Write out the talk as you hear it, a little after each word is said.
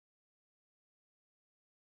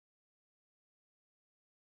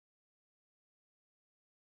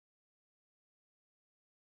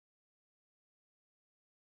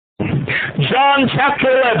John chapter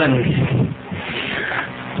 11.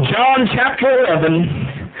 John chapter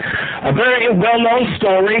 11, a very well-known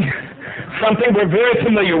story, something we're very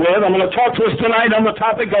familiar with. I'm going to talk to us tonight on the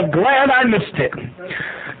topic of Glad I Missed It.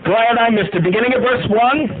 Glad I Missed It. Beginning at verse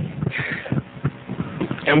 1,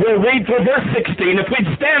 and we'll read through verse 16. If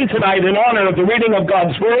we'd stand tonight in honor of the reading of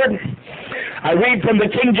God's Word, I read from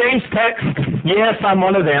the King James text. Yes, I'm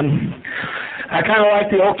one of them. I kind of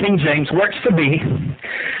like the old King James. Works to be.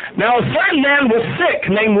 Now a certain man was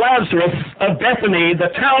sick, named Lazarus, of Bethany,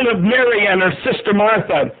 the town of Mary and her sister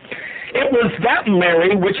Martha. It was that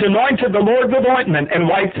Mary which anointed the Lord with ointment and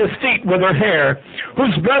wiped his feet with her hair,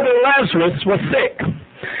 whose brother Lazarus was sick.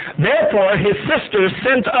 Therefore his sisters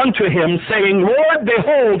sent unto him, saying, Lord,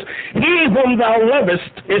 behold, he whom thou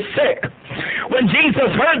lovest is sick. When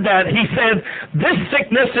Jesus heard that, he said, This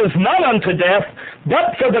sickness is not unto death,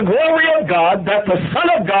 but for the glory of God, that the Son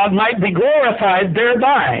of God might be glorified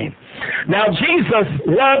thereby. Now Jesus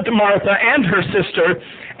loved Martha and her sister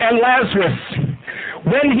and Lazarus.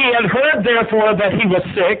 When he had heard, therefore, that he was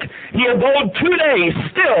sick, he abode 2 days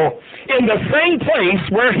still in the same place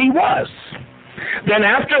where he was. Then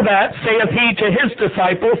after that saith he to his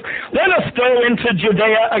disciples, Let us go into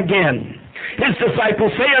Judea again. His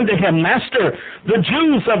disciples say unto him, Master, the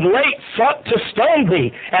Jews of late sought to stone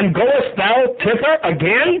thee, and goest thou thither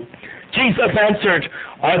again? Jesus answered,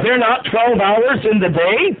 Are there not 12 hours in the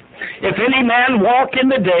day? If any man walk in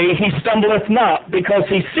the day, he stumbleth not, because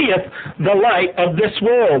he seeth the light of this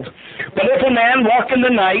world. But if a man walk in the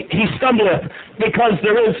night, he stumbleth, because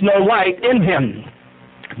there is no light in him.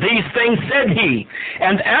 These things said he,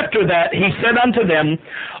 and after that he said unto them,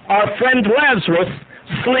 Our friend Lazarus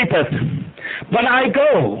sleepeth, but I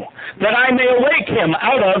go, that I may awake him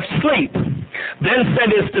out of sleep. Then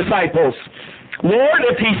said his disciples, Lord,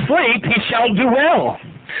 if he sleep, he shall do well.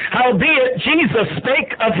 Howbeit Jesus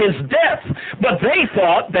spake of his death, but they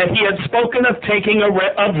thought that he had spoken of taking of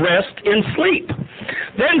rest in sleep.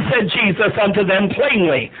 Then said Jesus unto them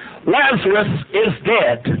plainly, Lazarus is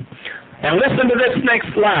dead. And listen to this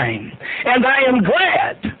next line. And I am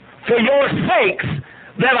glad for your sakes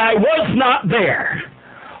that I was not there.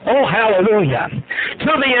 Oh, hallelujah. To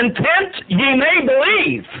the intent ye may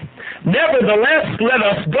believe. Nevertheless, let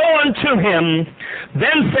us go unto him.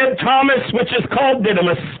 Then said Thomas, which is called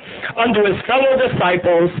Didymus, unto his fellow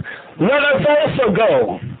disciples, Let us also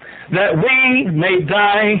go, that we may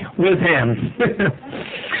die with him.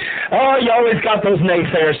 Oh, you always got those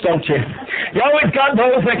naysayers, don't you? You always got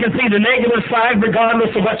those that can see the negative side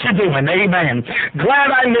regardless of what you're doing. Amen. Glad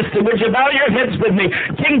I missed it. Would you bow your heads with me?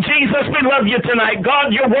 King Jesus, we love you tonight.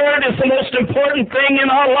 God, your word is the most important thing in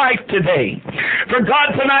our life today. For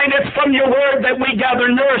God, tonight it's from your word that we gather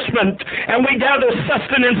nourishment and we gather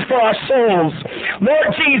sustenance for our souls.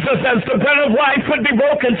 Lord Jesus, as the bread of life would be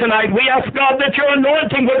broken tonight, we ask, God, that your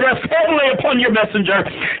anointing would rest heavily upon your messenger.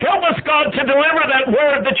 Help us, God, to deliver that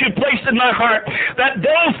word that you placed in my heart, that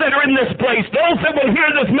those that are in this place, those that will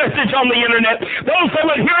hear this message on the internet, those that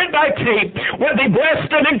will hear it by tape, will be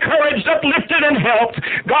blessed and encouraged, uplifted and helped.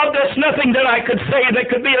 God, there's nothing that I could say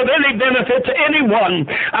that could be of any benefit to anyone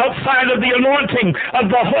outside of the anointing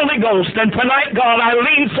of the Holy Ghost. And tonight, God, I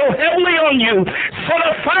lean so heavily on you. Set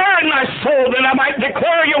a fire in my soul that I might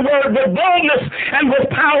declare your word with boldness and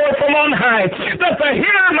with power from on high, that the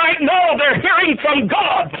hearer might know they're hearing from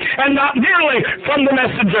God and not merely from the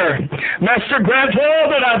messenger. Master, grant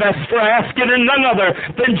all that I've asked for. I ask it in none other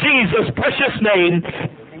than Jesus' precious name.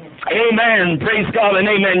 Amen. Praise God and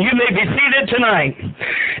amen. You may be seated tonight.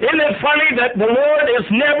 Isn't it funny that the Lord is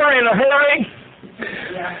never in a hurry?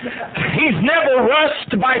 He's never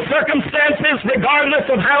rushed by circumstances, regardless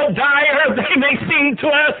of how dire they may seem to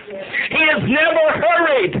us. He is never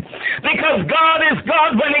hurried, because God is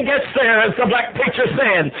God when he gets there, as the black preacher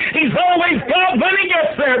said. He's always God when he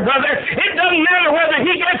gets there, brother. It doesn't matter whether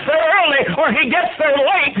he gets there early or he gets there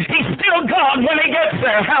late. He's still God when he gets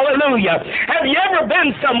there. Hallelujah. Have you ever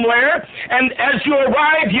been somewhere, and as you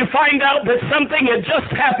arrive, you find out that something had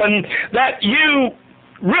just happened that you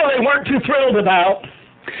really weren't too thrilled about,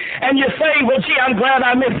 and you say, well, gee, I'm glad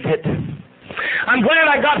I missed it. I'm glad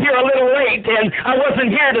I got here a little late and I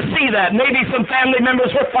wasn't here to see that. Maybe some family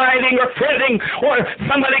members were fighting or fretting, or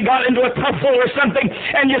somebody got into a tussle or something,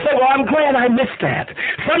 and you say, well, I'm glad I missed that.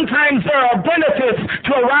 Sometimes there are benefits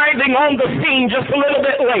to arriving on the scene just a little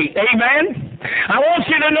bit late. Amen? I want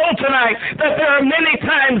you to know tonight that there are many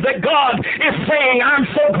times that God is saying, I'm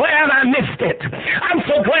so glad I missed it. I'm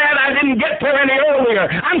so glad I didn't get there any earlier.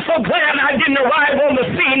 I'm so glad I didn't arrive on the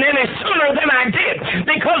scene any sooner than I did,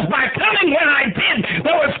 because by coming when I did,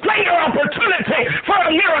 there was greater opportunity for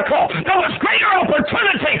a miracle. There was greater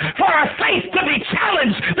opportunity for our faith to be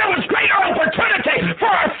challenged. There was greater opportunity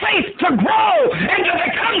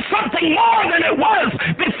something more than it was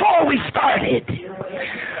before we started.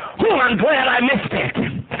 Oh, I'm glad I missed it.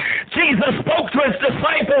 Jesus spoke to his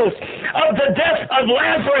disciples of the death of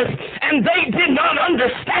Lazarus, and they did not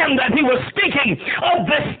understand that he was speaking of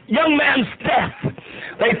this young man's death.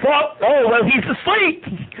 They thought, oh, well, he's asleep.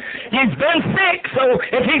 He's been sick, so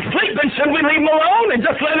if he's sleeping, should we leave him alone and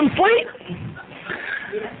just let him sleep?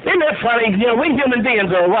 Isn't that funny? You know, we human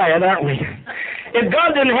beings are riot, aren't we? If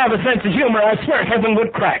God didn't have a sense of humor, I swear heaven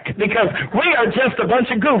would crack, because we are just a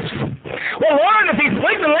bunch of goofs. Well, Lord, if he's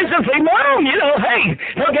sleeping, let's just leave him alone. You know, hey,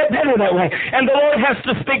 he'll get better that way. And the Lord has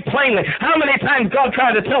to speak plainly. How many times God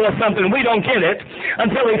tried to tell us something, we don't get it,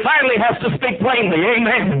 until he finally has to speak plainly.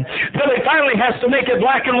 Amen. Until he finally has to make it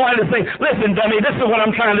black and white and say, listen, dummy, this is what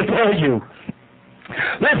I'm trying to tell you.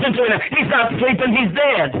 Listen to him. He's not sleeping, he's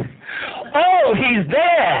dead. Oh, he's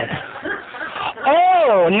dead.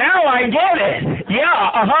 Oh, now I get it.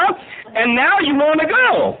 Yeah, And now you want to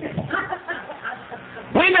go.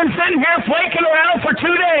 We've been sitting here flaking around for 2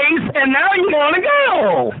 days, and now you want to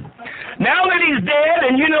go. Now that he's dead,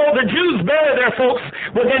 and you know the Jews bury their folks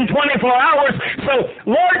within 24 hours, so,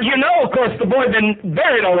 Lord, you know, of course, the boy's been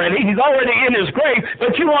buried already. He's already in his grave,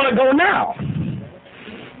 but you want to go now.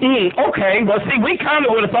 Okay, well, see, we kind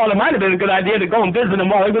of would have thought it might have been a good idea to go and visit him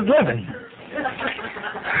while he was living.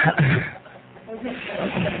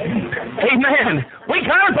 Amen. We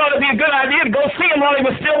kind of thought it'd be a good idea to go see him while he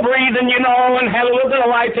was still breathing, you know, and had a little bit of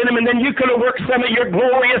life in him, and then you could have worked some of your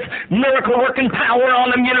glorious miracle-working power on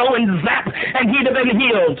him, you know, and zap, and he'd have been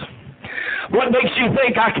healed. What makes you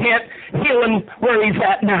think I can't heal him where he's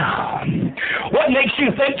at now? What makes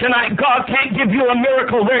you think tonight God can't give you a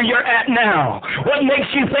miracle where you're at now? What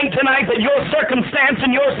makes you think tonight that your circumstance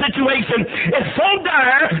and your situation is so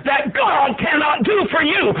dire that God cannot do for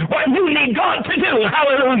you what you need God to do?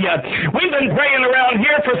 Hallelujah. We've been praying around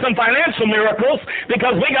here for some financial miracles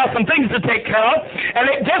because we got some things to take care of,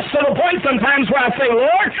 and it gets to the point sometimes where I say,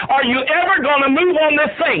 Lord, are you ever going to move on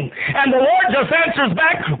this thing? And the Lord just answers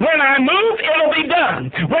back, when I move, it'll be done.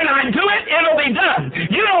 When I do it, it'll be done.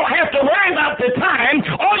 You don't have to worry about the time.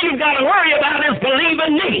 All you've got to worry about is believe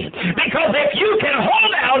in me. Because if you can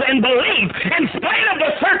hold out and believe in spite of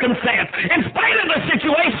the circumstance, in spite of the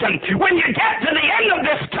situation, when you get to the end of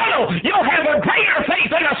this tunnel, you'll have a greater faith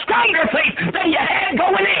and a stronger faith than you had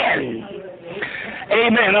going in.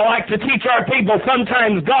 Amen. I like to teach our people,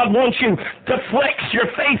 sometimes God wants you to flex your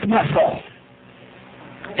faith muscle.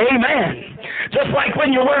 Amen. Just like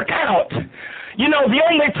when you work out. You know, the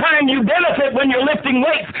only time you benefit when you're lifting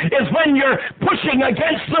weights is when you're pushing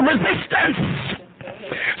against the resistance.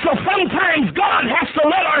 So sometimes God has to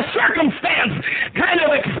let our circumstance kind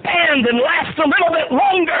of expand and last a little bit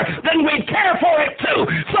longer than we care for it to,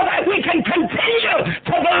 so that we can continue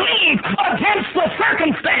to believe against the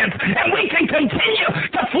circumstance, and we can continue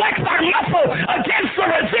to flex our muscle against the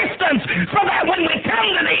resistance, so that when we come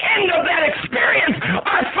to the end of that experience,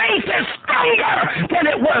 our faith is stronger than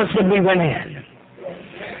it was when we went in.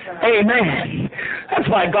 Amen. That's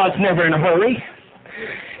why God's never in a hurry.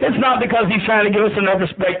 It's not because he's trying to give us a nervous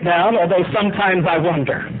breakdown, although sometimes I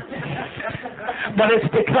wonder. But it's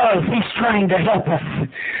because he's trying to help us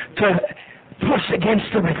to push against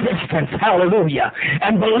the resistance, hallelujah,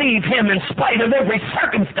 and believe him in spite of every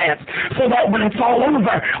circumstance, so that when it's all over,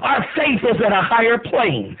 our faith is at a higher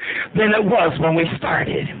plane than it was when we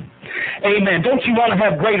started. Amen. Don't you want to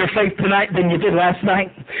have greater faith tonight than you did last night?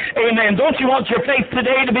 Amen. Don't you want your faith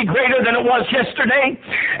today to be greater than it was yesterday?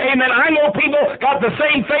 Amen. I know people got the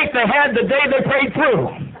same faith they had the day they prayed through,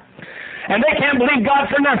 and they can't believe God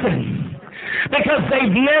for nothing, because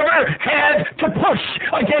they've never had to push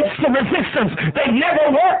against the resistance. They've never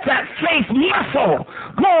worked that faith muscle.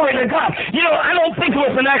 Glory to God. You know, I don't think it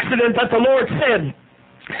was an accident that the Lord said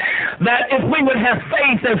that if we would have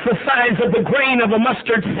faith as the size of the grain of a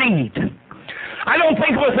mustard seed. I don't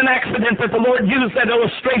think it was an accident that the Lord used that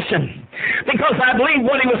illustration, because I believe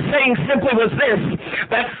what he was saying simply was this,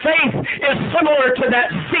 that faith is similar to that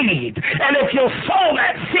seed. And if you'll sow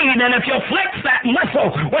that seed, and if you'll flex that muscle,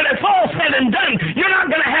 when it's all said and done, you're not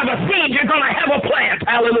going to have a seed, you're going to have a plant.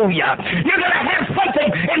 Hallelujah. You're going to have something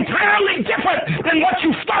entirely different than what you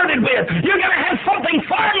started with. You're going to have something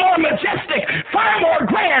far more majestic, far more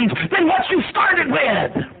grand than what you started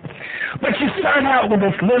with. But you start out with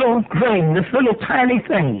this little grain, this little tiny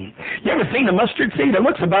thing. You ever seen a mustard seed? It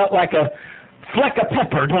looks about like a fleck of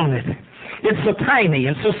pepper, don't it? It's so tiny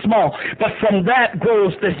and so small. But from that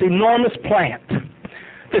grows this enormous plant,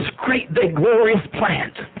 this great big glorious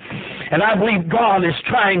plant. And I believe God is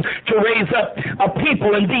trying to raise up a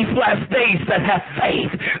people in these last days that have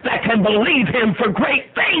faith, that can believe him for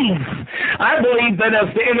great things. I believe that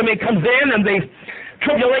as the enemy comes in and they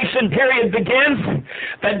tribulation period begins,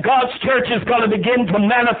 that God's church is going to begin to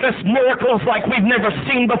manifest miracles like we've never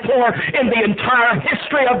seen before in the entire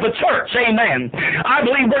history of the church. Amen. I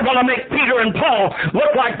believe we're going to make Peter and Paul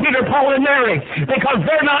look like Peter, Paul, and Mary, because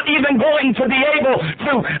they're not even going to be able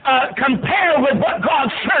to compare with what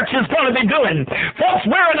God's church is going to be doing. Folks,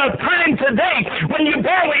 we're in a time today when you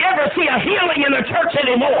barely ever see a healing in the church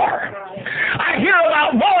anymore. I hear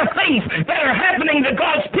about more things that are happening to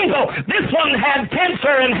God's people. This one had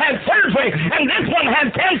cancer and had surgery, and this one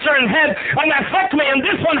had cancer and had an mastectomy, and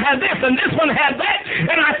this one had this, and this one had that.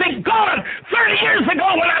 And I think, God, 30 years ago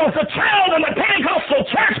when I was a child in the Pentecostal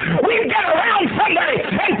church, we'd get around somebody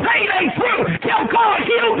and pray them through till God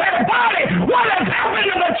healed their body. What has happened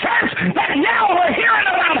to the church that now we're hearing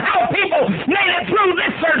about how people made it through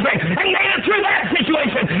this surgery and made it through that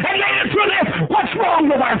situation and made it through this? What's wrong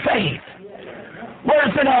with our faith?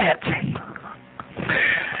 Where's it at?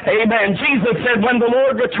 Amen. Jesus said, when the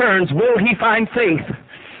Lord returns, will he find faith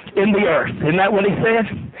in the earth? Isn't that what he said?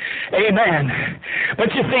 Amen.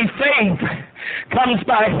 But you see, faith comes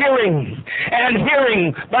by hearing, and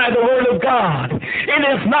hearing by the Word of God. It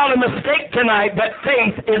is not a mistake tonight that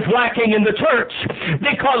faith is lacking in the church,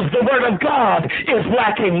 because the Word of God is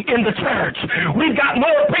lacking in the church. We've got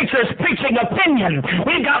more preachers preaching opinion.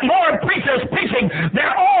 We've got more preachers preaching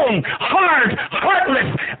their own hard,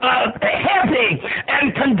 heartless, heavy,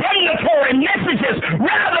 and condemnatory messages,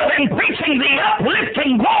 rather than preaching the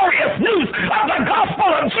uplifting, glorious news of the gospel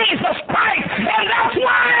of Jesus Christ. And that's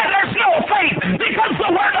why there's no faith, because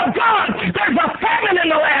the Word of God, there's a famine in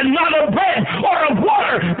the land, not of bread or of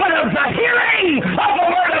water, but of the hearing of the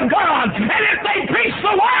Word of God. And if they preach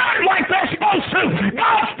the Word like they're supposed to,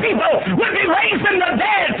 God's people would be raising the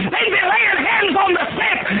dead. They'd be laying hands on the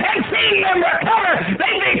sick and seeing them recover.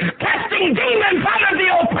 They'd be casting demons out of the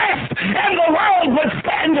oppressed, and the world would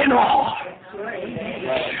stand in awe.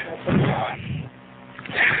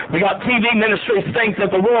 We got TV ministries think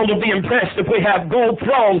that the world will be impressed if we have gold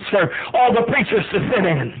thrones for all the preachers to sit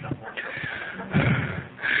in.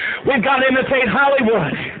 We've got to imitate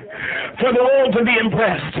Hollywood for the world to be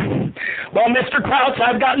impressed. Well, Mr. Krause,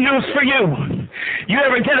 I've got news for you. You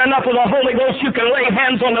ever get enough of the Holy Ghost, you can lay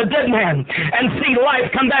hands on a dead man and see life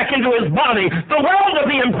come back into his body. The world will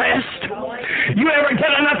be impressed. You ever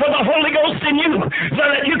get enough of the Holy Ghost in you so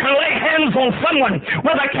that you can lay hands on someone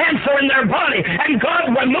with a cancer in their body and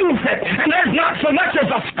God removes it, and there's not so much as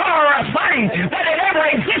a scar or a sign that it ever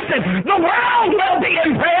existed. The world will be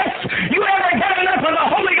impressed. You ever get enough of the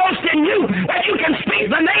Holy Ghost in you that you can speak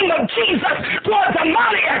the name of Jesus to a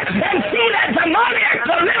demoniac and see that demoniac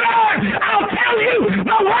delivered? I'll tell you,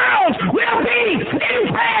 the world will be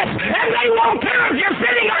impressed, and they won't care if you're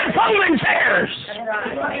sitting on folding chairs.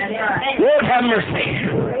 Lord have mercy.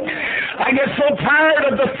 I get so tired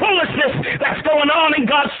of the foolishness that's going on in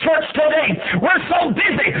God's church today. We're so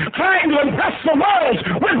busy trying to impress the world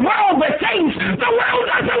with worldly things. The world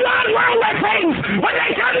doesn't want worldly things. When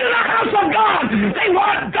they come to the house of God, they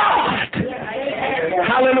want God.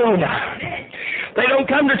 Hallelujah. They don't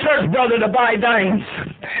come to church, brother, to buy dimes.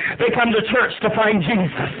 They come to church to find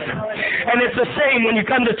Jesus. And it's a shame when you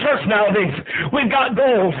come to church nowadays. We've got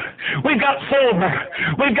gold. We've got silver.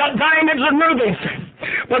 We've got diamonds and rubies.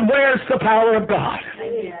 But where's the power of God?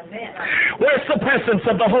 Where's the presence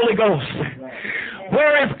of the Holy Ghost?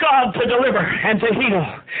 Where is God to deliver and to heal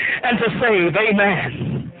and to save?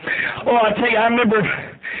 Amen. Oh, I tell you, I remember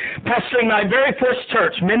pastoring my very first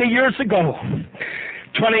church many years ago.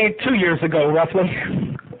 22 years ago, roughly.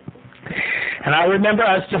 And I remember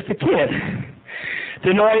I was just a kid.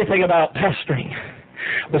 Didn't know anything about pastoring.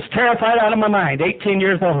 Was terrified out of my mind, 18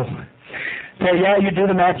 years old. So, yeah, you do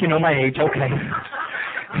the math, you know my age, okay.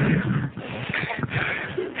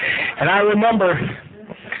 And I remember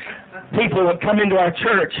people would come into our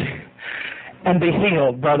church and be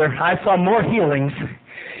healed, brother. I saw more healings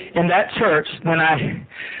in that church than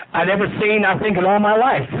I'd ever seen, I think, in all my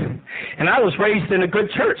life. And I was raised in a good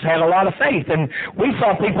church, had a lot of faith, and we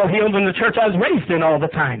saw people healed in the church I was raised in all the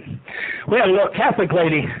time. We had a little Catholic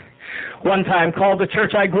lady one time called the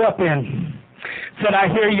church I grew up in, said, I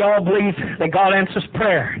hear you all believe that God answers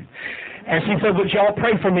prayer. And she said, would you all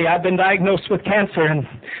pray for me? I've been diagnosed with cancer, and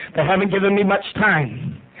they haven't given me much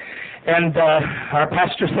time. And our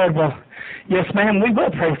pastor said, well, yes, ma'am, we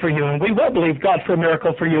will pray for you, and we will believe God for a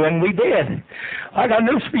miracle for you, and we did. I got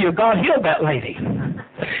news for you. God healed that lady.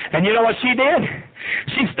 And you know what she did?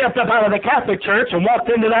 She stepped up out of the Catholic Church and walked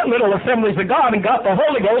into that little Assemblies of God and got the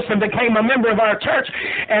Holy Ghost and became a member of our church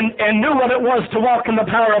and knew what it was to walk in the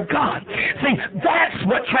power of God. See, that's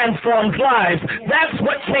what transforms lives. That's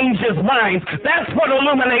what changes minds. That's what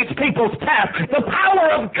illuminates people's path. The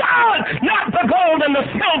power of God, not the gold and the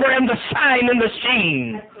silver and the shine and the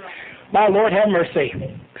sheen. My Lord, have mercy.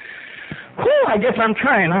 Whew, I guess I'm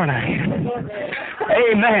trying, aren't I?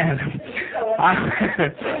 Amen.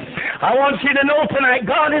 I want you to know tonight,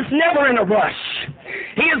 God is never in a rush.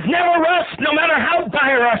 He is never rushed, no matter how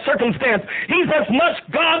dire our circumstance. He's as much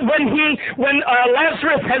God when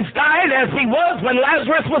Lazarus has died as he was when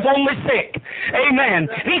Lazarus was only sick. Amen.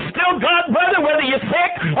 He's still God, brother, whether you're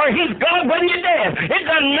sick or he's God when you're dead. It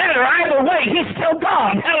doesn't matter either way. He's still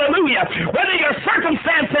God. Hallelujah. Whether your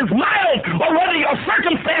circumstance is mild or whether your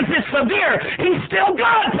circumstance is severe, he's still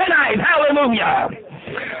God tonight. Hallelujah.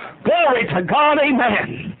 Glory to God.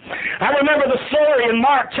 Amen. I remember the story in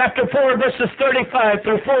Mark chapter 4, verses 35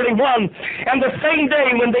 through 41. And the same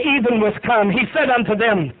day when the even was come, he said unto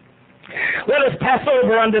them, let us pass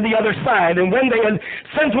over unto the other side. And when they had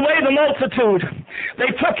sent away the multitude,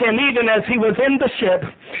 they took him even as he was in the ship.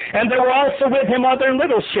 And there were also with him other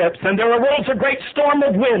little ships. And there arose a great storm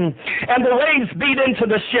of wind, and the waves beat into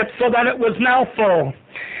the ship, so that it was now full.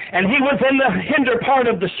 And he was in the hinder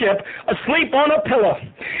part of the ship, asleep on a pillow.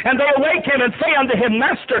 And they awake him and say unto him,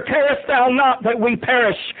 Master, carest thou not that we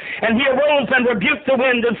perish? And he arose and rebuked the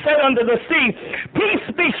wind and said unto the sea, Peace,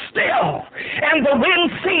 be still. And the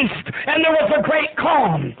wind ceased, and there was a great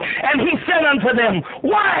calm. And he said unto them,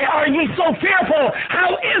 Why are ye so fearful?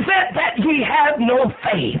 How is it that ye have no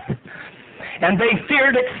faith? And they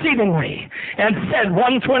feared exceedingly, and said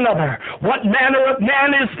one to another, What manner of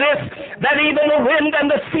man is this, that even the wind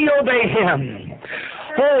and the sea obey him?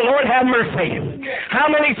 Oh, Lord, have mercy. How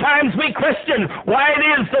many times we question why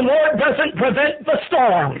it is the Lord doesn't prevent the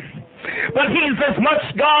storm. But he's as much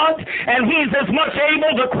God and he's as much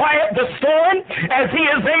able to quiet the storm as he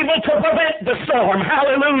is able to prevent the storm.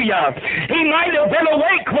 Hallelujah. He might have been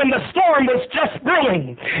awake when the storm was just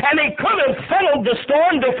brewing, and he could have settled the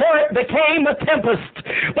storm before it became a tempest.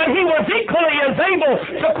 But he was equally as able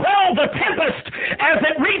to quell the tempest as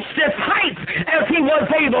it reached its height as he was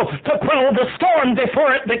able to quell the storm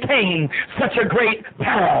before it became such a great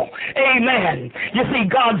peril. Amen. You see,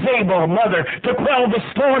 God's able, Mother, to quell the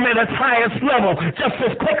storm at its highest level just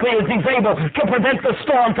as quickly as he's able to prevent the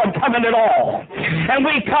storm from coming at all. And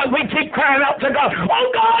we keep crying out to God, Oh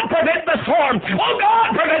God, prevent the storm. Oh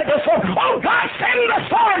God, prevent the storm. Oh God, send the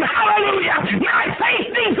storm. Hallelujah. My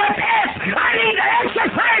faith needs a test. I need to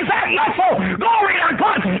exercise that muscle. Glory to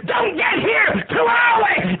God. Don't get here too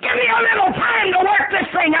early. Give me a little time to work this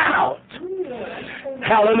thing out.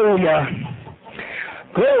 Hallelujah.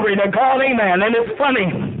 Glory to God. Amen. And it's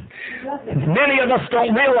funny. Many of us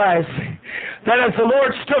don't realize that as the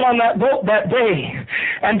Lord stood on that boat that day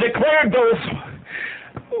and declared those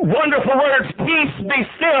wonderful words, Peace, be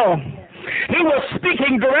still, he was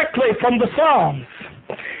speaking directly from the Psalms.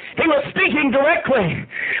 He was speaking directly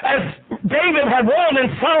as David had wrote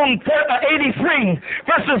in Psalm 83,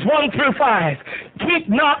 verses 1 through 5. Keep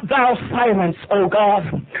not thou silence, O God.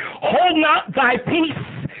 Hold not thy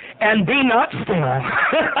peace, and be not still.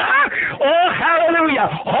 Oh, hallelujah.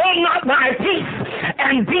 Hold not thy peace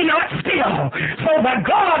and be not still. So the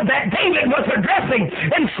God that David was addressing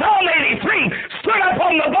in Psalm 83 stood up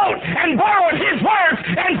on the boat and borrowed his words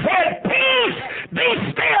and said, Peace, be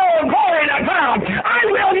still, glory to God. I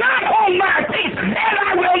will not hold my peace and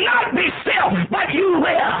I will not be still, but you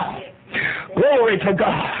will. Glory to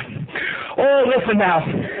God. Oh, listen now.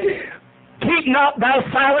 Keep not thou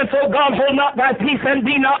silence, O God, hold not thy peace, and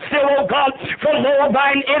be not still, O God, for lo,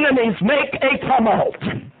 thine enemies make a tumult.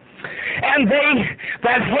 And they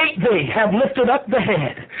that hate thee have lifted up the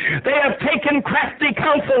head. They have taken crafty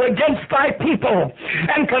counsel against thy people,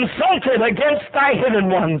 and consulted against thy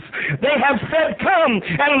hidden ones. They have said, Come,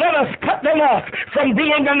 and let us cut them off from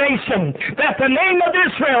being a nation, that the name of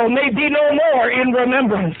Israel may be no more in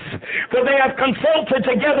remembrance. For they have consulted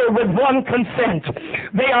together with one consent.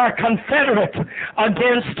 They are confederate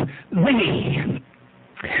against thee.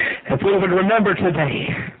 If we would remember today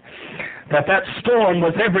that storm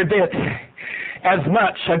was every bit as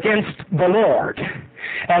much against the Lord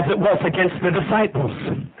as it was against the disciples.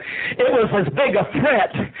 It was as big a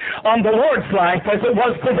threat on the Lord's life as it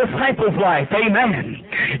was the disciples' life. Amen.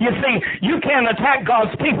 You see, you can't attack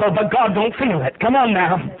God's people, but God don't feel it. Come on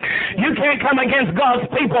now. You can't come against God's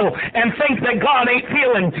people and think that God ain't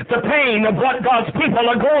feeling the pain of what God's people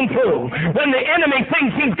are going through. When the enemy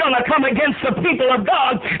thinks he's going to come against the people of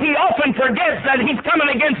God, he often forgets that he's coming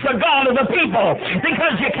against the God of the people,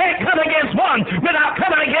 because you can't come against one without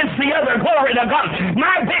coming against the other. Glory to God.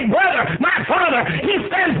 My big brother, my father, he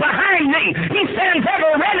stands behind me. He stands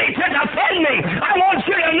ever ready to defend me. I want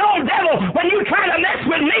you to know, devil, when you try to mess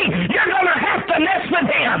with me, you're going to have to mess with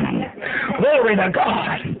him. Glory to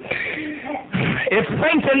God. If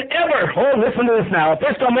Satan ever, listen to this now, if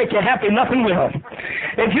this don't make you happy, nothing will.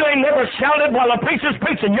 If you ain't never shouted while a preacher's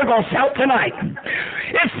preaching, you're going to shout tonight.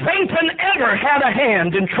 If Satan ever had a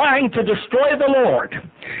hand in trying to destroy the Lord,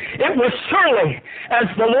 it was surely as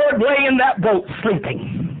the Lord lay in that boat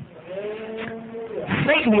sleeping.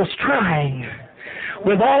 Satan was trying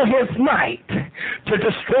with all his might to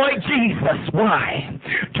destroy Jesus. Why?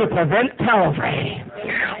 To prevent Calvary.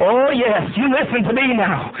 Oh yes, you listen to me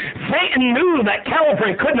now. Satan knew that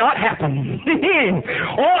Calvary could not happen. He didn't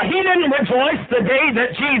rejoice the day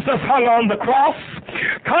that Jesus hung on the cross.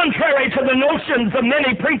 Contrary to the notions of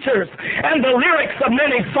many preachers and the lyrics of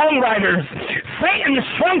many songwriters, Satan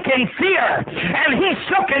shrunk in fear and he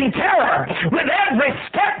shook in terror with every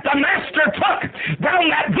step the Master took down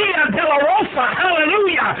that Via Dolorosa,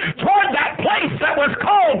 hallelujah, toward that place that was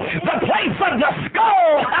called the place of the skull,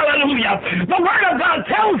 hallelujah. The Word of God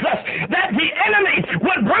tells us that the enemy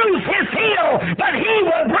would bruise his heel, but he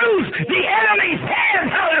would bruise the enemy's head,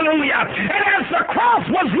 hallelujah. And as the cross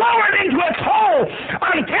was lowered into its hole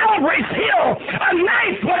on Calvary's hill, a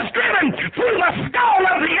knife was driven through the skull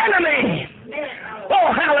of the enemy.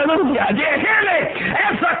 Oh, hallelujah. Do you hear me?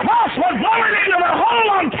 As the cross was lowered into the hole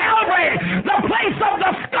on Calvary, the place of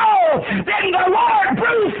the skull, then the Lord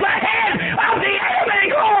bruised the head of the enemy.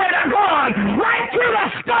 Glory to God. Right through the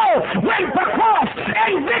skull went the cross,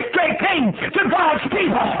 and victory came to God's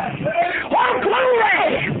people. Oh,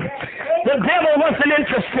 glory! The devil wasn't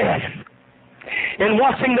interested in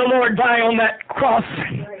watching the Lord die on that cross.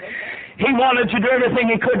 He wanted to do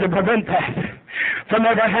everything he could to prevent that from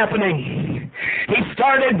ever happening. He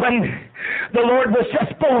started when the Lord was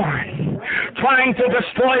just born, trying to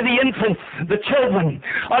destroy the infants, the children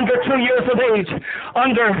under 2 years of age,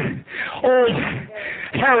 under old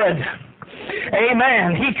Herod.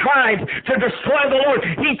 Amen. He tried to destroy the Lord.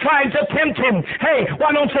 He tried to tempt him. Hey,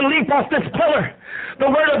 why don't you leap off this pillar? The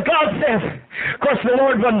Word of God says. Of course, the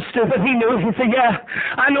Lord wasn't stupid. He knew. He said, yeah,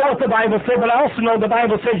 I know what the Bible said, but I also know the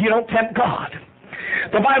Bible says you don't tempt God.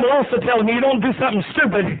 The Bible also tells me you don't do something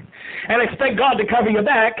stupid and expect God to cover your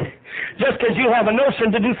back just because you have a notion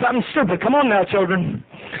to do something stupid. Come on now, children.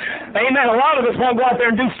 Amen. A lot of us want to go out there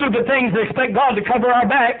and do stupid things and expect God to cover our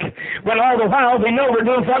back when all the while we know we're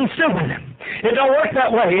doing something stupid. It don't work that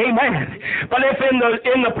way. Amen. But if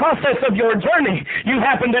in the process of your journey you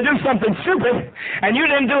happen to do something stupid and you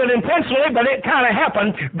didn't do it intentionally, but it kind of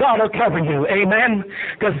happened, God will cover you. Amen.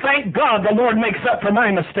 Because thank God the Lord makes up for my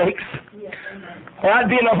mistakes. Or I'd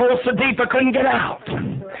be in a hole so deep I couldn't get out.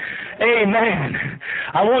 Amen.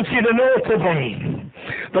 I want you to know today,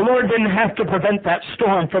 the Lord didn't have to prevent that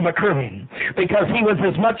storm from occurring because he was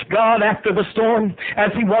as much God after the storm as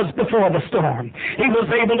he was before the storm. He was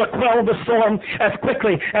able to quell the storm as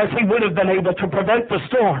quickly as he would have been able to prevent the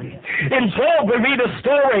storm. In Job, we read a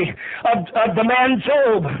story of the man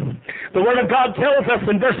Job. The Word of God tells us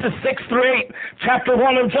in verses 6 through 8, chapter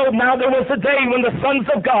 1 of Job, now there was a day when the sons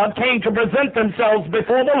of God came to present themselves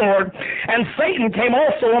before the Lord, and Satan came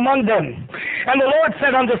also among them. And the Lord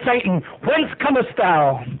said unto Satan, whence comest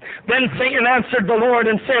thou? Then Satan answered the Lord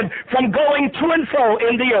and said, from going to and fro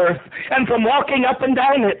in the earth, and from walking up and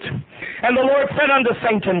down it. And the Lord said unto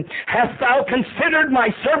Satan, hast thou considered my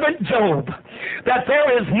servant Job, that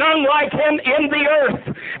there is none like him in the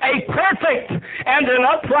earth, a perfect and an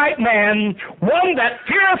upright man, one that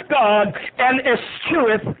feareth God and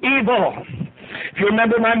escheweth evil? If you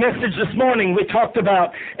remember my message this morning, we talked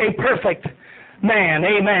about a perfect man,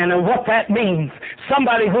 amen, and what that means.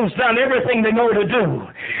 Somebody who's done everything they know to do.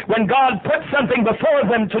 When God put something before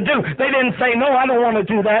them to do, they didn't say, no, I don't want to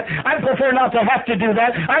do that. I prefer not to have to do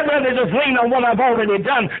that. I'd rather just lean on what I've already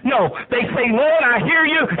done. No, they say, Lord, I hear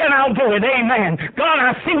you, and I'll do it, amen. God,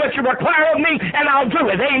 I see what you require of me, and I'll do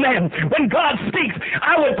it, amen. When God speaks,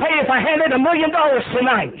 I would pay if I had it $1 million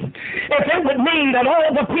tonight. If it would mean that all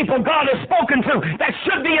the people God has spoken to that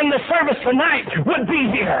should be in the service tonight would be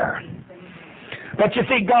here. But you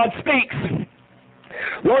see, God speaks.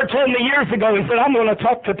 Lord told me years ago, he said, I'm going to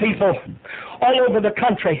talk to people all over the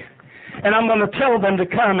country, and I'm going to tell them to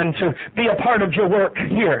come and to be a part of your work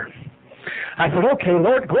here. I said, okay,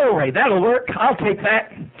 Lord, glory, that'll work. I'll take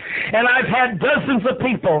that. And I've had dozens of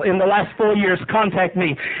people in the last 4 years contact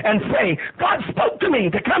me and say, God spoke to me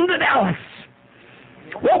to come to Dallas.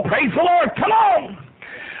 Well, praise the Lord. Come on.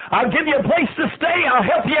 I'll give you a place to stay. I'll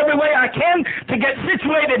help you every way I can to get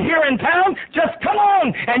situated here in town. Just come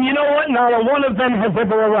on. And you know what? Not a one of them has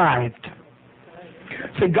ever arrived.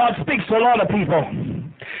 See, God speaks to a lot of people,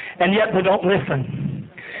 and yet they don't listen.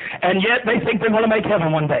 And yet they think they're going to make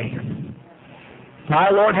heaven one day. My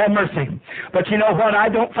Lord, have mercy. But you know what? I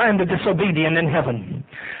don't find the disobedient in heaven.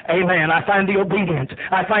 Amen. I find the obedient.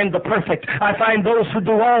 I find the perfect. I find those who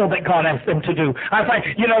do all that God asks them to do. I find,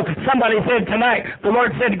 somebody said tonight, the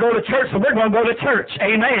Lord said to go to church, so we're going to go to church.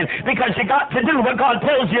 Amen. Because you got to do what God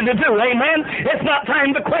tells you to do. Amen. It's not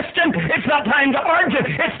time to question. It's not time to argue.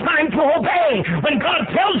 It's time to obey. When God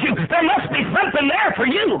tells you, there must be something there for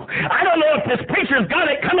you. I don't know if this preacher's got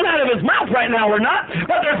it coming out of his mouth right now or not,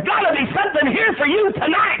 but there's got to be something here for you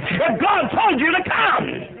tonight if God told you to come.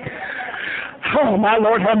 Oh, my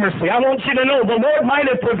Lord, have mercy. I want you to know the Lord might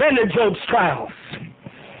have prevented Job's trials.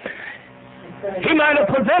 He might have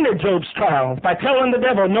prevented Job's trials by telling the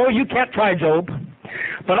devil, no, you can't try Job.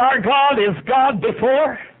 But our God is God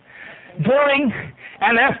before, during,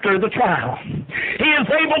 and after the trial. He is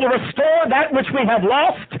able to restore that which we have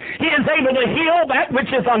lost. He is able to heal that which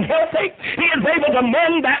is unhealthy. He is able to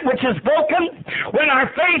mend that which is broken. When our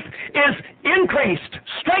faith is increased,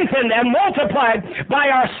 strengthened, and multiplied by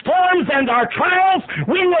our storms and our trials,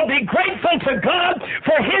 we will be grateful to God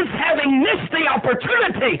for His having missed the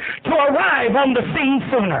opportunity to arrive on the scene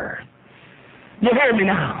sooner. You hear me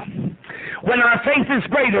now? When our faith is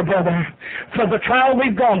greater, brother, for the trial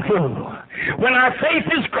we've gone through, when our faith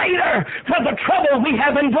is greater for the trouble we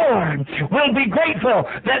have endured, we'll be grateful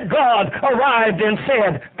that God arrived and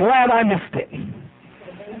said, glad I missed it.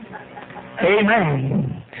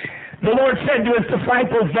 Amen. The Lord said to His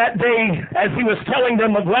disciples that day as He was telling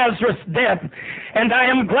them of Lazarus' death, and I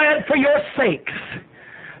am glad for your sakes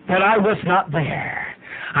that I was not there.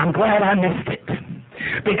 I'm glad I missed it.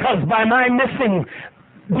 Because by my missing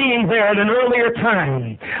being there at an earlier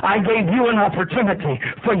time, I gave you an opportunity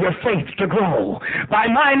for your faith to grow. By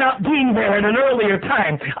my not being there at an earlier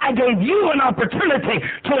time, I gave you an opportunity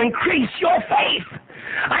to increase your faith.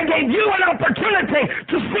 I gave you an opportunity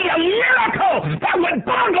to see a miracle that would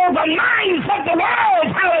boggle the minds of the world.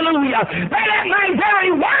 Hallelujah. That at my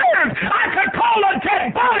very word, I could call a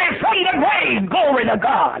dead body from the grave. Glory to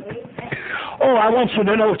God. Oh, I want you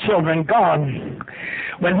to know, children, God,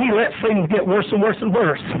 when He lets things get worse and worse and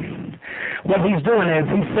worse, what He's doing is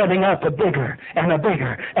He's setting up a bigger and a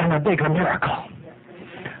bigger and a bigger miracle.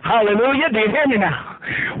 Hallelujah. Do you hear me now?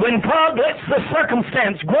 When God lets the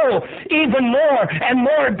circumstance grow even more and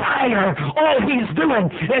more dire, all He's doing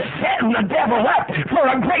is setting the devil up for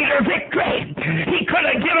a greater victory. He could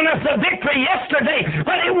have given us a victory yesterday,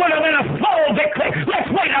 but it would have been a small victory. Let's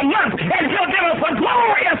wait a month and He'll give us a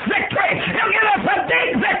glorious victory. He'll give us a big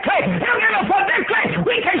victory. He'll give us a victory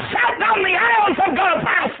we can shout down the aisles of God's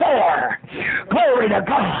house for. Glory to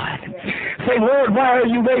God. Say, Lord, why are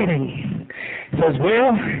you waiting? He says,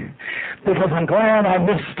 well, because I'm glad I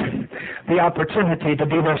missed the opportunity to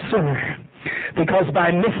be there sooner. Because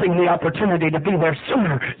by missing the opportunity to be there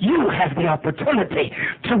sooner, you have the opportunity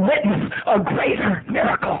to witness a greater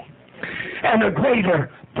miracle and a greater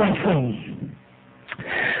blessing.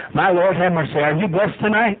 My Lord, have mercy. Are you blessed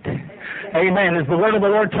tonight? Amen. Is the word of the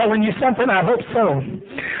Lord telling you something? I hope so.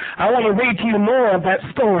 I want to read to you more of that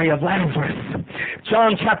story of Lazarus.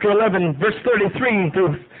 John chapter 11, verse 33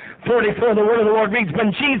 through 44, the word of the Lord reads,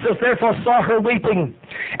 when Jesus therefore saw her weeping,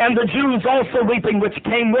 and the Jews also weeping which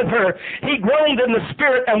came with her, he groaned in the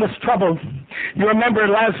spirit and was troubled. You remember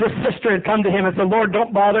Lazarus' sister had come to him and said, Lord,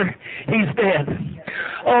 don't bother, he's dead.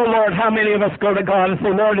 Oh Lord, how many of us go to God and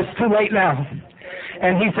say, Lord, it's too late now.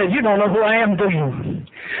 And He said, you don't know who I am, do you?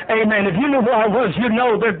 Amen. If you knew who I was, you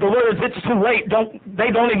know that the words, it's too late, don't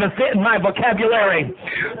even fit in my vocabulary.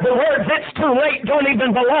 The words, it's too late, don't even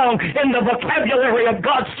belong in the vocabulary of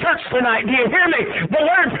God's church tonight. Do you hear me? The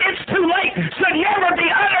words, it's too late, should never be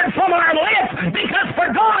uttered from our lips, because for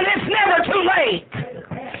God, it's never too late.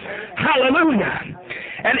 Hallelujah.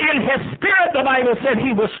 And in His spirit, the Bible said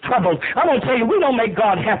He was troubled. I'm going to tell you, we don't make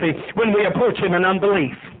God happy when we approach Him in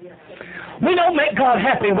unbelief. We don't make God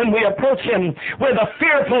happy when we approach Him with a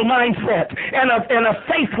fearful mindset and a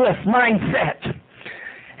faithless mindset.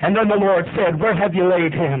 And then the Lord said, where have you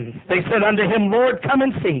laid him? They said unto Him, Lord, come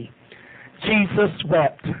and see. Jesus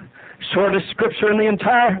wept. Shortest scripture in the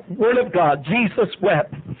entire Word of God. Jesus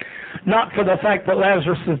wept. Not for the fact that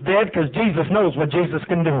Lazarus is dead, because Jesus knows what Jesus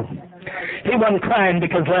can do. He wasn't crying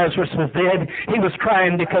because Lazarus was dead. He was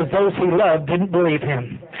crying because those he loved didn't believe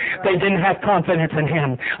him. They didn't have confidence in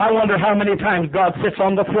him. I wonder how many times God sits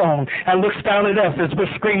on the throne and looks down at us as we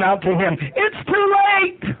scream out to him, "It's too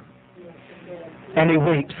late!" And he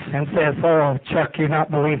weeps and says, "Oh, Chuck, you're not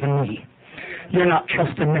believing me. You're not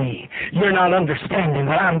trusting me. You're not understanding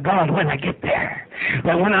that I'm God when I get there.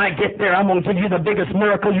 But when I get there, I'm going to give you the biggest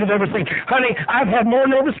miracle you've ever seen." Honey, I've had more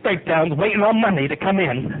nervous breakdowns waiting on money to come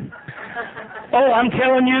in. Oh, I'm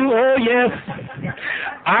telling you, oh yes.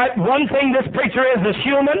 One thing this preacher is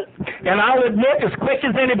human, and I'll admit as quick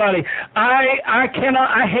as anybody, I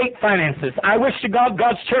hate finances. I wish to God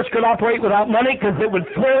God's church could operate without money, because it would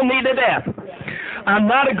thrill me to death. I'm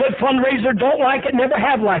not a good fundraiser, don't like it, never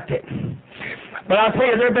have liked it. But I'll tell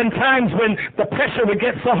you, there have been times when the pressure would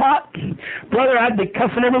get so hot, brother, I'd be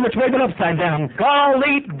cussing every which way but upside down.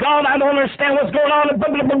 Golly, God, I don't understand what's going on.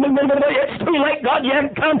 It's too late, God, you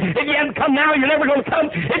haven't come. If you haven't come now, you're never going to come.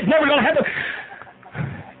 It's never going to happen.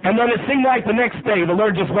 And then it seemed like the next day, the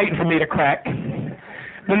Lord just waiting for me to crack.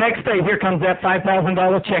 The next day, here comes that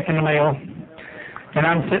 $5,000 check in the mail. And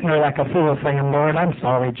I'm sitting there like a fool saying, "Lord, I'm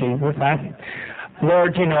sorry, Jesus.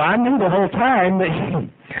 Lord, you know, I knew the whole time that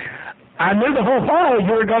I knew the whole while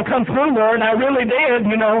you were going to come through, Lord. I really did,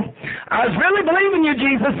 you know. I was really believing you,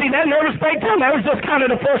 Jesus. See, that nervous breakdown, that was just kind of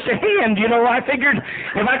to force your hand, you know. I figured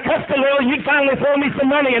if I cussed a little, you'd finally throw me some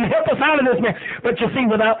money and help us out of this man." But you see,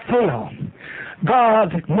 without fail,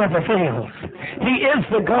 God never fails. He is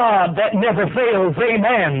the God that never fails.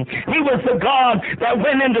 Amen. He was the God that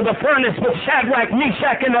went into the furnace with Shadrach,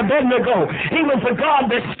 Meshach, and Abednego. He was the God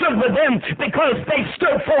that stood with them because they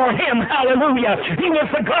stood for him. Hallelujah. He was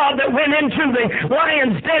the God that went into the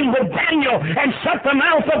lion's den with Daniel and shut the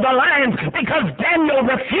mouth of the lions because Daniel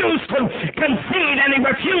refused to concede, and he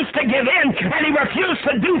refused to give in, and he refused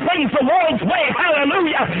to do things the world's way.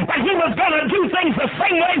 Hallelujah. But he was going to do things the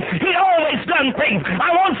same way he'd always done things.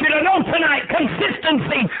 I want you to know tonight,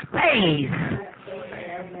 consistency pays.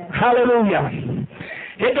 Hallelujah.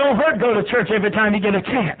 It don't hurt go to church every time you get a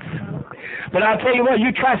chance. But I'll tell you what,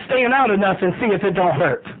 you try staying out enough and see if it don't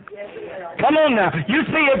hurt. Come on now. You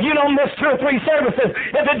see if you don't miss 2 or 3 services,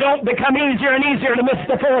 if it don't become easier and easier to miss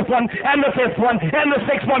the 4th one, and the 5th one, and the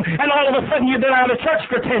 6th one, and all of a sudden you've been out of church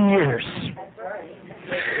for 10 years.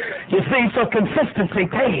 You see, so consistency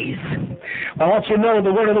pays. I want you to know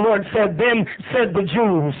the word of the Lord said, "Then said the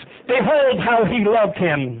Jews, behold how he loved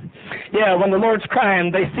him." Yeah, when the Lord's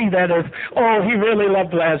crying, they see that as, oh, he really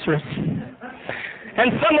loved Lazarus.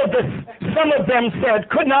 And some of them said,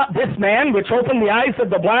 "Could not this man, which opened the eyes of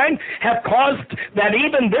the blind, have caused that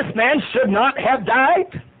even this man should not have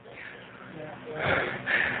died?"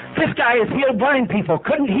 This guy has healed blind people.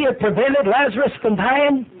 Couldn't he have prevented Lazarus from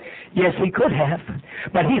dying? Yes, he could have,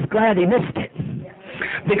 but he's glad he missed it.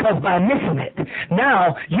 Because by missing it,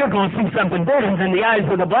 now you're going to see something better than the eyes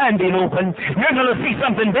of the blind being open. You're going to see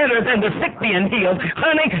something better than the sick being healed.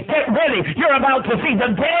 Honey, get ready. You're about to see the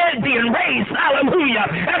dead being raised. Hallelujah.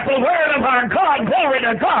 That's the word of our God. Glory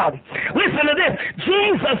to God. Listen to this.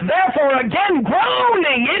 Jesus, therefore, again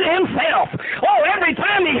groaning in himself. Oh, every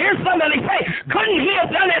time he hears somebody say, couldn't he have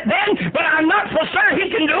done it then? But I'm not so sure he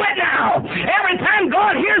can do it now. Every time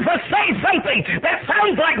God hears us say something that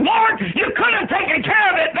sounds like, Lord, you could have taken care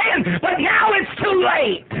of it then, but now it's too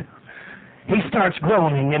late. He starts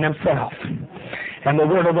groaning in himself. And the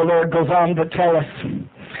word of the Lord goes on to tell us,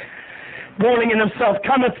 groaning in himself,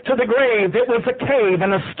 cometh to the grave. It was a cave,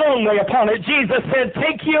 and a stone lay upon it. Jesus said,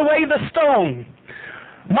 take ye away the stone.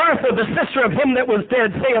 Martha, the sister of him that was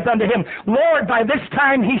dead, saith unto him, Lord, by this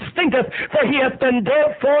time he stinketh, for he hath been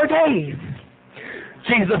dead 4 days.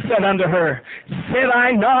 Jesus said unto her, said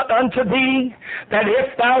I not unto thee, that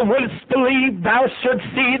if thou wouldst believe, thou shouldst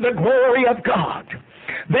see the glory of God?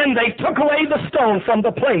 Then they took away the stone from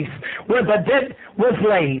the place where the dead was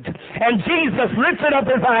laid. And Jesus lifted up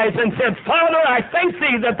his eyes and said, Father, I thank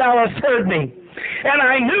thee that thou hast heard me. And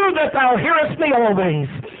I knew that thou hearest me always.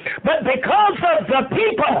 But because of the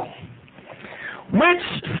people which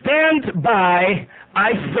stand by,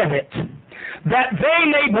 I said it, that they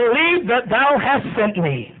may believe that thou hast sent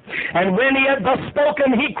me. And when he had thus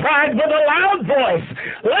spoken, he cried with a loud voice,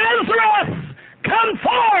 Lazarus, come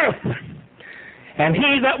forth! And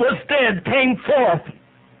he that was dead came forth,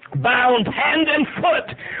 bound hand and foot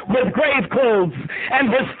with grave clothes,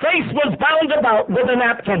 and his face was bound about with a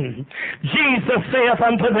napkin. Jesus saith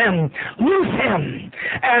unto them, Loose him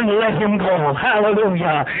and let him go.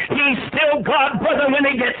 Hallelujah. He's still God, brother, when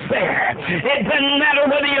he gets there. It doesn't matter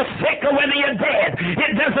whether you're sick or whether you're dead.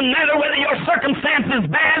 It doesn't matter whether your circumstance is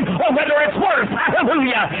bad or whether it's worse.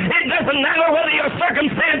 Hallelujah. It doesn't matter whether your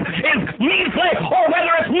circumstance is measly or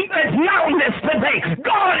whether it's mountainous today.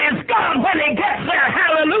 God is God when he gets there.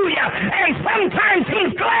 Hallelujah. And sometimes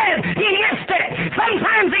he's glad he missed it.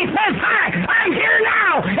 Sometimes he says, Hi, I'm here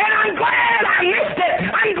now, and I'm glad I missed it.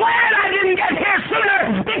 I'm glad I didn't get here sooner,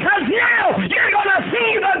 because now you're going to see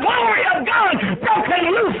the glory of God broken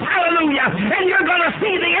loose. Hallelujah. And you're going to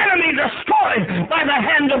see the enemy destroyed by the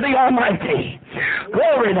hand of the Almighty.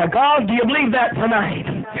 Glory to God. Do you believe that tonight?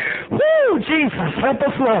 Woo, Jesus, help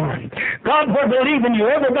us, Lord. God, we're believing you.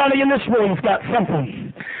 Everybody in this room's got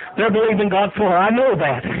something they're believing God for. I know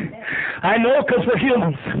that. I know because we're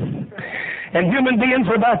humans. And human beings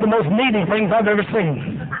are about the most needy things I've ever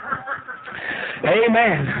seen.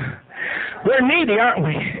 Amen. We're needy, aren't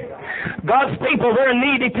we? God's people, we're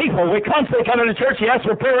needy people. We constantly come into church, you ask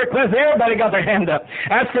for prayer requests, everybody got their hand up.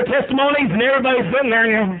 Ask for testimonies, and everybody's sitting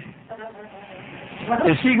there.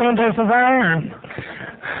 Is she going to testify?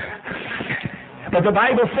 But the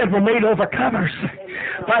Bible said we're made overcomers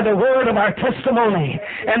by the word of our testimony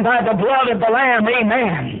and by the blood of the Lamb.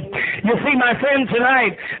 Amen. You see, my friend,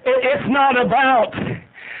 tonight, it's not at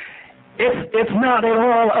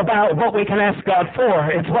all about what we can ask God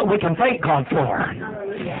for. It's what we can thank God for.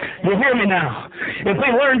 You hear me now? If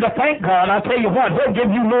we learn to thank God, I'll tell you what, He'll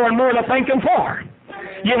give you more and more to thank Him for.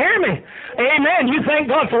 You hear me? Amen. You thank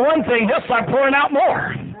God for one thing, He'll start pouring out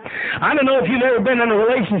more. I don't know if you've ever been in a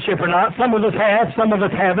relationship or not. Some of us have, some of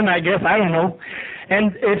us haven't, I guess. I don't know.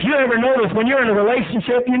 And if you ever notice, when you're in a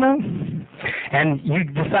relationship, you know, and you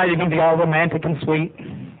decide you're going to be all romantic and sweet,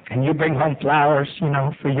 and you bring home flowers, you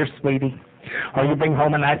know, for your sweetie, or you bring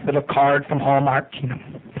home a nice little card from Hallmark, you know,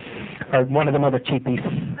 or one of them other cheapies,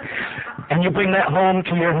 and you bring that home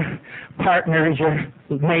to your partner, your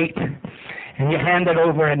mate, and you hand it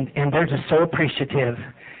over, and they're just so appreciative.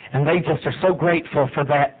 And they just are so grateful for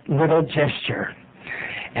that little gesture.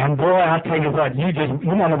 And boy, I'll tell you what, you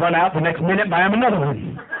want to run out the next minute and buy them another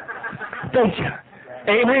one. Don't you?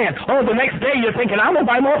 Amen. Oh, the next day you're thinking, I'm going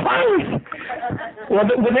to buy more flowers. Well,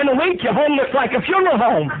 within a week, your home looks like a funeral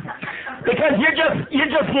home. Because you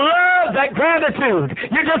just love that gratitude.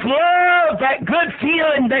 You just love that good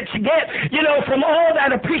feeling that you get, you know, from all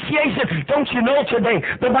that appreciation. Don't you know today,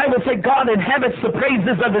 the Bible says God inhabits the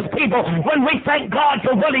praises of His people. When we thank God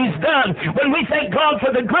for what He's done, when we thank God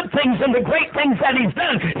for the good things and the great things that He's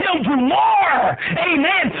done, He'll do more.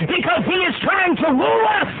 Amen. Because He is trying to woo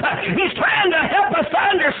us. He's trying to help us to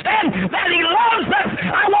understand that He loves us.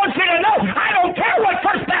 I want you to know, I don't care what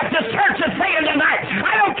First Baptist Church is saying tonight.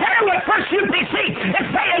 I don't care what First UPC is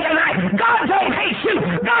saying tonight. God don't hate you.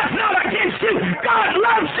 God's not against you. God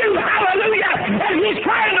loves you. Hallelujah. And He's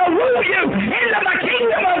trying to woo you into the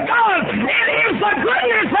kingdom of God. It is the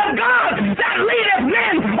goodness of God that leadeth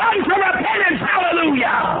men unto repentance.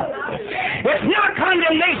 Hallelujah. It's not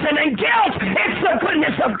condemnation and guilt. It's the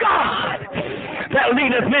goodness of God that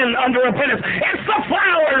leadeth men unto repentance. It's the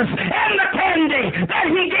flowers and the candy that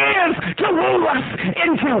He gives to woo us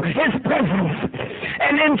into His presence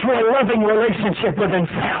and into a loving relationship with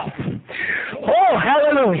Himself. Oh,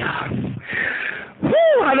 hallelujah.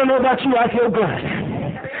 Woo, I don't know about you, I feel good.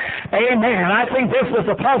 Amen. I think this was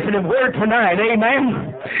a positive word tonight.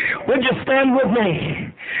 Amen. Would you stand with me?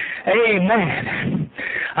 Amen.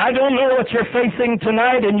 I don't know what you're facing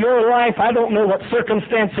tonight in your life. I don't know what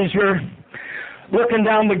circumstances you're looking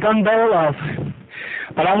down the gun barrel of.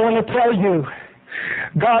 But I want to tell you,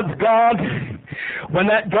 God's God when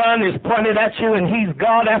that gun is pointed at you, and He's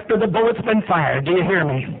God after the bullet's been fired. Do you hear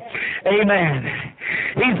me? Amen.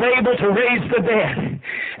 He's able to raise the dead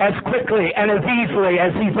as quickly and as easily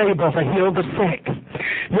as He's able to heal the sick.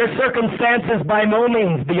 Your circumstance is by no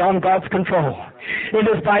means beyond God's control. It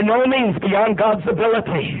is by no means beyond God's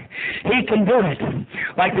ability. He can do it.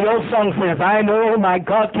 Like the old song says, I know my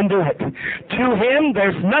God can do it. To Him,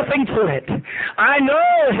 there's nothing to it. I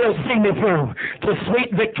know He'll see me through to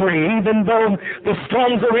sweet victory, even though the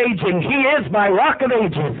storms are raging. He is my rock of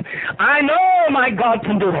ages. I know my God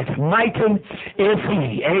can do it. Mighty is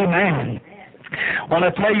He. Amen. I want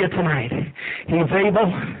to tell you tonight, He's able,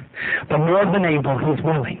 but more than able, He's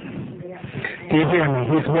willing. Do you hear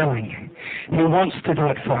me? He's willing. He wants to do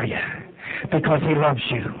it for you because He loves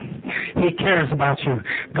you. He cares about you.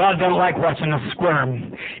 God don't like watching us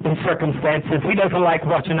squirm in circumstances. He doesn't like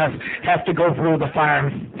watching us have to go through the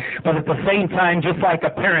fire. But at the same time, just like a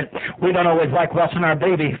parent, we don't always like watching our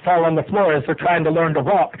baby fall on the floor as they're trying to learn to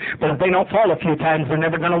walk. But if they don't fall a few times, they're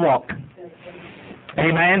never going to walk.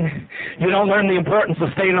 Amen. You don't learn the importance of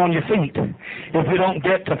staying on your feet if you don't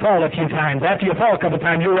get to fall a few times. After you fall a couple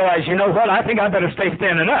times, you realize, you know what, I think I better stay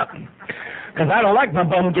standing up, because I don't like my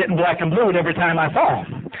bum getting black and blue every time I fall.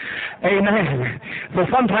 Amen. So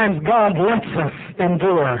sometimes God lets us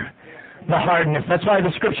endure the hardness. That's why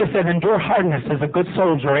the scripture said, endure hardness as a good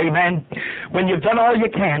soldier. Amen. When you've done all you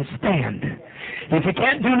can, stand. If you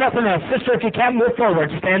can't do nothing else, sister, if you can't move forward,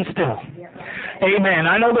 stand still. Amen.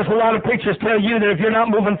 I know there's a lot of preachers tell you that if you're not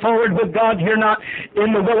moving forward with God, you're not in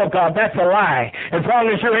the will of God. That's a lie. As long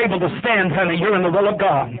as you're able to stand, honey, you're in the will of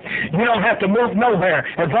God. You don't have to move nowhere.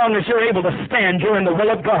 As long as you're able to stand, you're in the will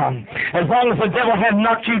of God. As long as the devil hasn't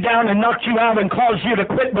knocked you down and knocked you out and caused you to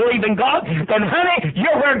quit believing God, then, honey,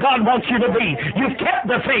 you're where God wants you to be. You've kept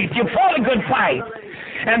the faith. You've fought a good fight.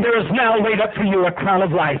 And there is now laid up for you a crown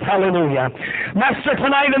of life. Hallelujah. Master,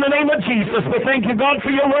 tonight in the name of Jesus, we thank you, God,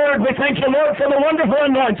 for your word. We thank you, Lord, for the wonderful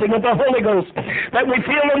anointing of the Holy Ghost that we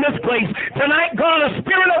feel in this place. Tonight, God, a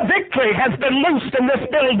spirit of victory has been loosed in this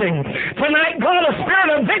building. Tonight, God, a spirit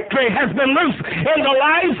of victory has been loosed in the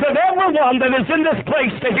lives of everyone that is in this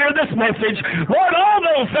place to hear this message. Lord, all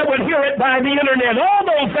those that would hear it by the internet, all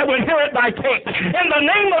those that would hear it by tape, in the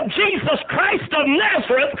name of Jesus Christ of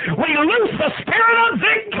Nazareth, we loose the spirit of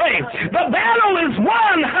victory. The battle is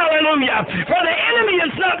won, hallelujah. For the enemy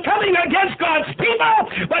is not coming against God's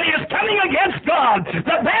people, but he is coming against God.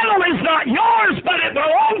 The battle is not yours, but it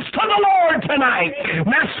belongs to the Lord tonight.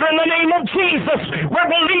 Master, in the name of Jesus,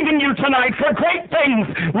 we're believing you tonight for great things.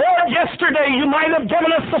 Lord, yesterday you might have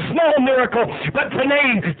given us a small miracle, but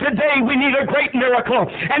today we need a great miracle.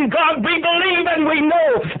 And God, we believe and we know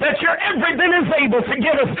that your every bit is able to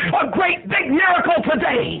give us a great big miracle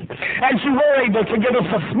today, as you were able to give us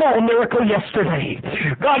a small miracle yesterday.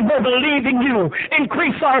 God, we're believing you.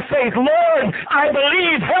 Increase our faith. Lord, I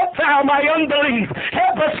believe. Help thou my unbelief.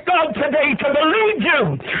 Help us, God, today to believe you,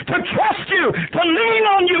 to trust you, to lean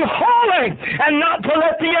on you wholly, and not to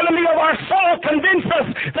let the enemy of our soul convince us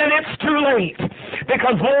that it's too late.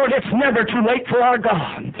 Because, Lord, it's never too late for our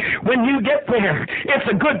God. When you get there, it's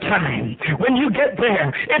a good time. When you get there,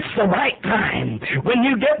 it's the right time. When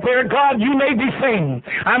you get there, God, you may be saying,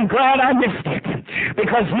 I'm glad I missed it.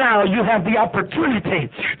 Because now you have the opportunity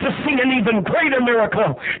to see an even greater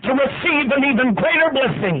miracle, to receive an even greater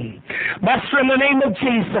blessing. Master, in the name of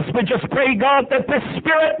Jesus, we just pray, God, that this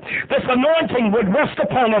spirit, this anointing would rest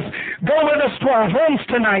upon us. Go with us to our homes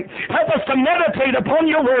tonight. Help us to meditate upon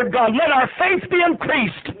your word, God. Let our faith be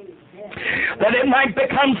increased, that it might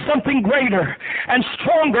become something greater and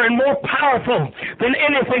stronger and more powerful than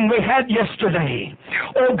anything we had yesterday.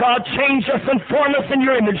 Oh God, change us and form us in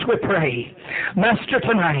your image, we pray. Master,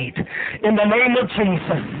 tonight, in the name of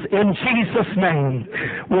Jesus, in Jesus' name,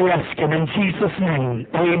 we ask him in Jesus' name.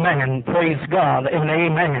 Amen. Praise God and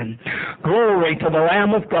amen. Glory to the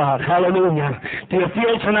Lamb of God. Hallelujah. Do you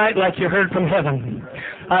feel tonight like you heard from heaven?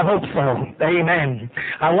 I hope so. Amen.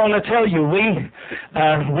 I want to tell you, we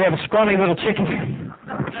have a scrawny little chicken.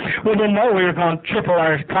 We didn't know we were going to triple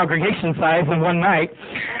our congregation size in one night.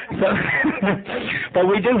 So, but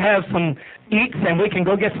we do have some eats, and we can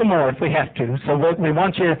go get some more if we have to. So we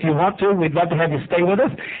want you, if you want to, we'd love to have you stay with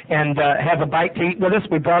us and have a bite to eat with us.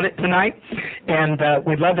 We brought it tonight, and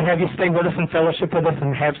we'd love to have you stay with us and fellowship with us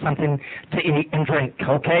and have something to eat and drink,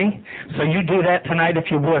 okay? So you do that tonight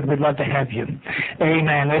if you would. We'd love to have you.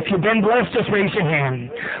 Amen. If you've been blessed, just raise your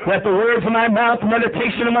hand. Let the words of my mouth, the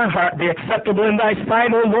meditation of my heart be acceptable in thy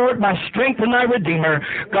sight, O Lord, my strength and my redeemer.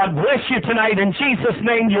 God bless you tonight. In Jesus'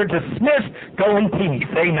 name, you're dismissed. Go in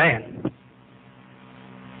peace. Amen.